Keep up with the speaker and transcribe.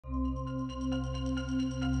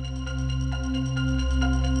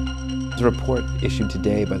There's a report issued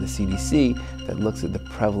today by the CDC that looks at the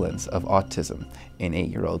prevalence of autism in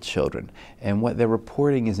 8-year-old children. And what they're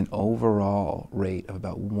reporting is an overall rate of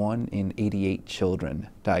about 1 in 88 children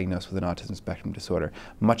diagnosed with an autism spectrum disorder,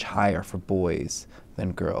 much higher for boys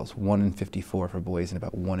than girls, 1 in 54 for boys and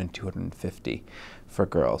about 1 in 250 for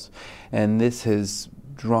girls. And this has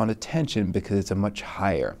drawn attention because it's a much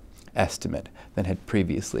higher estimate than had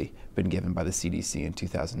previously been given by the CDC in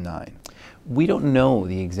 2009. We don't know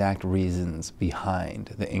the exact reasons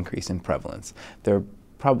behind the increase in prevalence. There are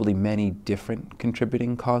probably many different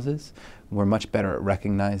contributing causes. We're much better at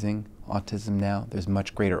recognizing autism now. There's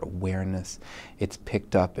much greater awareness. It's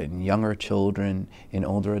picked up in younger children, in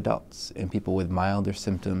older adults, in people with milder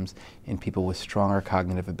symptoms, in people with stronger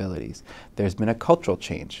cognitive abilities. There's been a cultural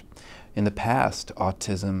change. In the past,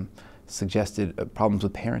 autism suggested problems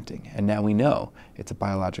with parenting, and now we know it's a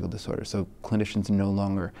biological disorder, so clinicians are no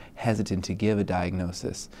longer hesitant to give a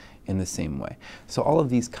diagnosis in the same way. So all of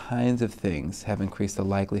these kinds of things have increased the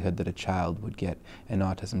likelihood that a child would get an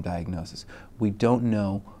autism diagnosis. We don't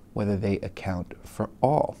know whether they account for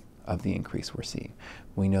all of the increase we're seeing.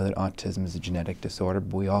 We know that autism is a genetic disorder,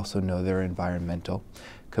 but we also know there are environmental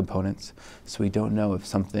components. So we don't know if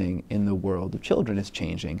something in the world of children is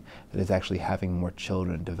changing that is actually having more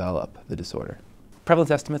children develop the disorder.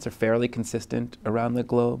 Prevalence estimates are fairly consistent around the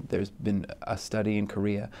globe. There's been a study in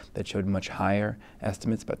Korea that showed much higher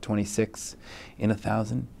estimates, about 26 in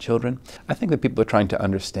 1,000 children. I think that people are trying to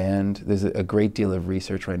understand, there's a great deal of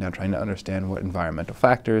research right now trying to understand what environmental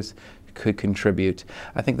factors could contribute.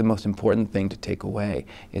 I think the most important thing to take away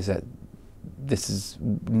is that this is,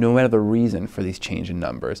 no matter the reason for these change in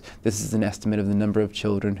numbers, this is an estimate of the number of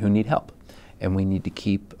children who need help. And we need to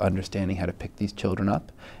keep understanding how to pick these children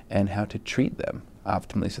up and how to treat them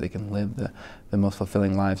optimally so they can live the most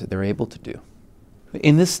fulfilling lives that they're able to do.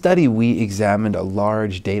 In this study, we examined a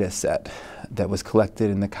large data set that was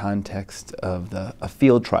collected in the context of a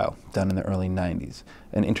field trial done in the early 90s,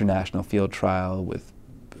 an international field trial with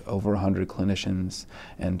over 100 clinicians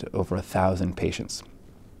and over 1,000 patients.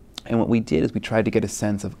 And what we did is we tried to get a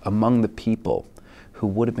sense of, among the people who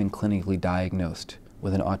would have been clinically diagnosed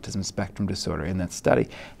with an autism spectrum disorder in that study,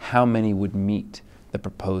 how many would meet the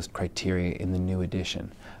proposed criteria in the new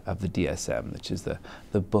edition of the DSM, which is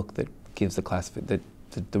the book that gives the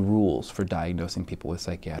rules for diagnosing people with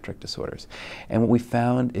psychiatric disorders. And what we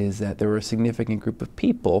found is that there were a significant group of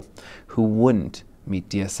people who wouldn't meet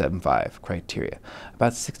DSM-5 criteria.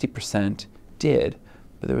 About 60% did,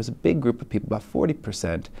 but there was a big group of people, about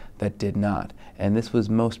 40%, that did not. And this was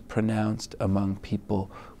most pronounced among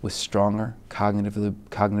people with stronger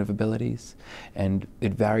cognitive abilities, and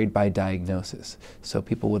it varied by diagnosis. So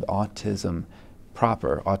people with autism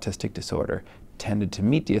proper, autistic disorder, tended to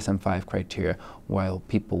meet DSM-5 criteria, while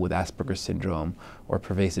people with Asperger's syndrome or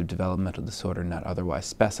pervasive developmental disorder not otherwise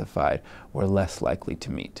specified were less likely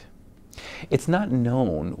to meet. It's not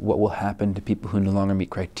known what will happen to people who no longer meet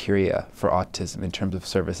criteria for autism in terms of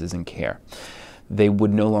services and care. They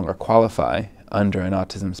would no longer qualify under an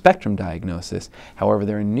autism spectrum diagnosis. However,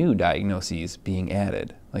 there are new diagnoses being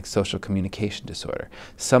added, like social communication disorder.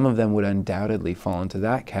 Some of them would undoubtedly fall into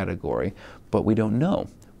that category, but we don't know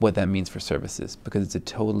what that means for services because it's a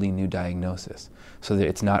totally new diagnosis. So that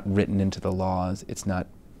it's not written into the laws, it's not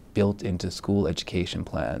built into school education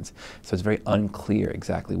plans. So it's very unclear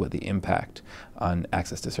exactly what the impact on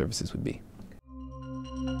access to services would be.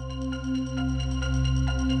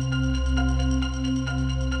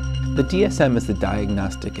 The DSM is the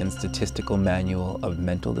Diagnostic and Statistical Manual of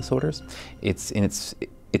Mental Disorders.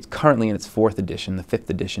 It's currently in its 4th edition. The 5th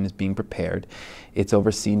edition is being prepared. It's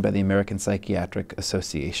overseen by the American Psychiatric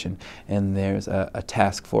Association, and there's a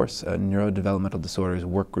task force, a neurodevelopmental disorders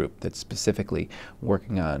work group that's specifically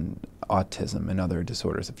working on autism and other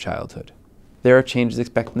disorders of childhood. There are changes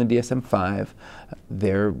expected in the DSM-5.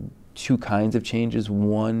 There are 2 kinds of changes.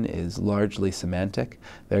 One is largely semantic.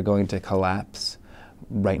 They're going to collapse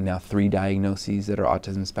right now 3 diagnoses that are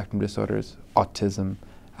autism spectrum disorders: autism,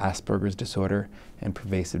 Asperger's disorder, and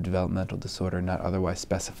pervasive developmental disorder not otherwise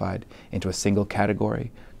specified, into a single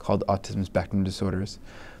category called autism spectrum disorders.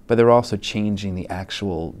 But they're also changing the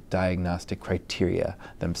actual diagnostic criteria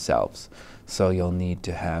themselves. So you'll need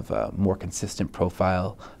to have a more consistent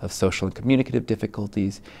profile of social and communicative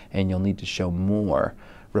difficulties, and you'll need to show more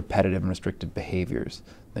repetitive and restrictive behaviors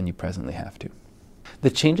than you presently have to.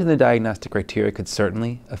 The change in the diagnostic criteria could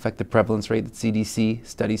certainly affect the prevalence rate that CDC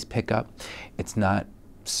studies pick up. It's not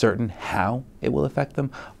certain how it will affect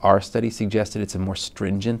them. Our study suggested it's a more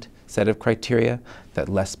stringent set of criteria, that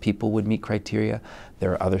less people would meet criteria.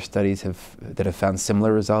 There are other studies that have found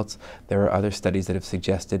similar results. There are other studies that have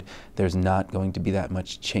suggested there's not going to be that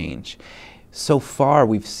much change. So far,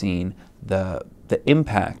 we've seen the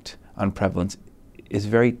impact on prevalence is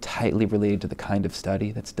very tightly related to the kind of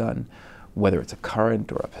study that's done, whether it's a current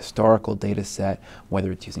or a historical data set,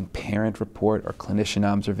 whether it's using parent report or clinician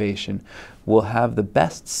observation. We'll have the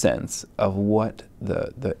best sense of what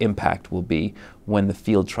the impact will be when the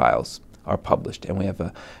field trials are published. And we have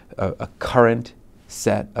a current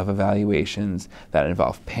set of evaluations that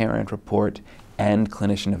involve parent report and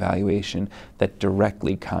clinician evaluation that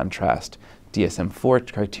directly contrast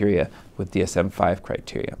DSM-4 criteria with DSM-5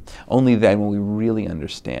 criteria. Only then will we really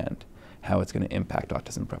understand how it's going to impact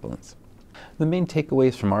autism prevalence. The main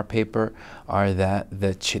takeaways from our paper are that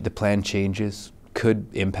the plan changes could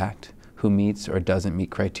impact who meets or doesn't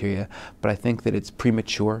meet criteria, but I think that it's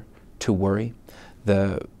premature to worry.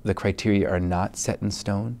 The criteria are not set in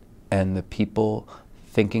stone, and the people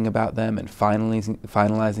thinking about them and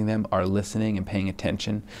finalizing them are listening and paying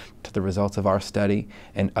attention to the results of our study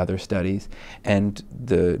and other studies. And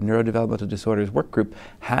the Neurodevelopmental Disorders Work Group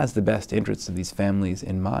has the best interests of these families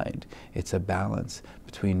in mind. It's a balance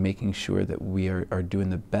between making sure that we are doing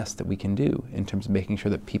the best that we can do in terms of making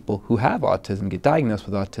sure that people who have autism get diagnosed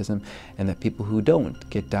with autism, and that people who don't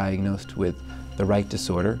get diagnosed with the right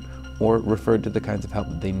disorder or referred to the kinds of help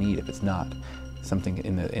that they need if it's not something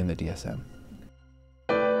in the DSM.